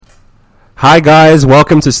Hi guys,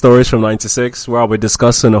 welcome to Stories from 96, where I'll be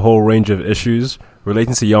discussing a whole range of issues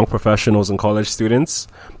relating to young professionals and college students.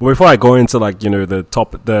 But before I go into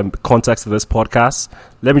the context of this podcast,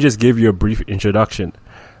 let me just give you a brief introduction.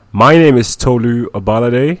 My name is Tolu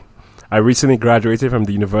Obalade. I recently graduated from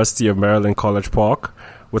the University of Maryland College Park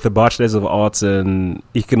with a Bachelor's of Arts in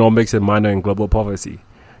Economics and minor in Global Poverty.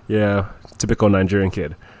 Yeah, typical Nigerian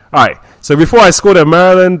kid. Alright, so before I schooled at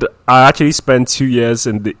Maryland, I actually spent 2 years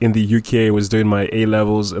in the UK. I was doing my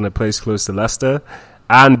A-levels in a place close to Leicester.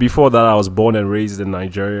 And before that, I was born and raised in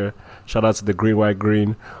Nigeria. Shout out to the Green, White,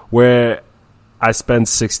 Green, where I spent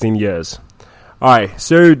 16 years. Alright,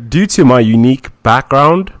 so due to my unique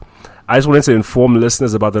background, I just wanted to inform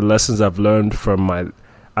listeners about the lessons I've learned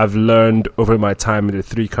over my time in the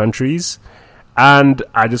three countries. And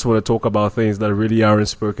I just want to talk about things that really aren't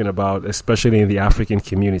spoken about, especially in the African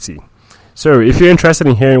community. So if you're interested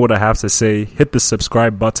in hearing what I have to say, hit the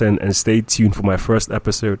subscribe button and stay tuned for my first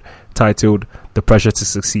episode titled The Pressure to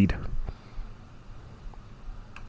Succeed.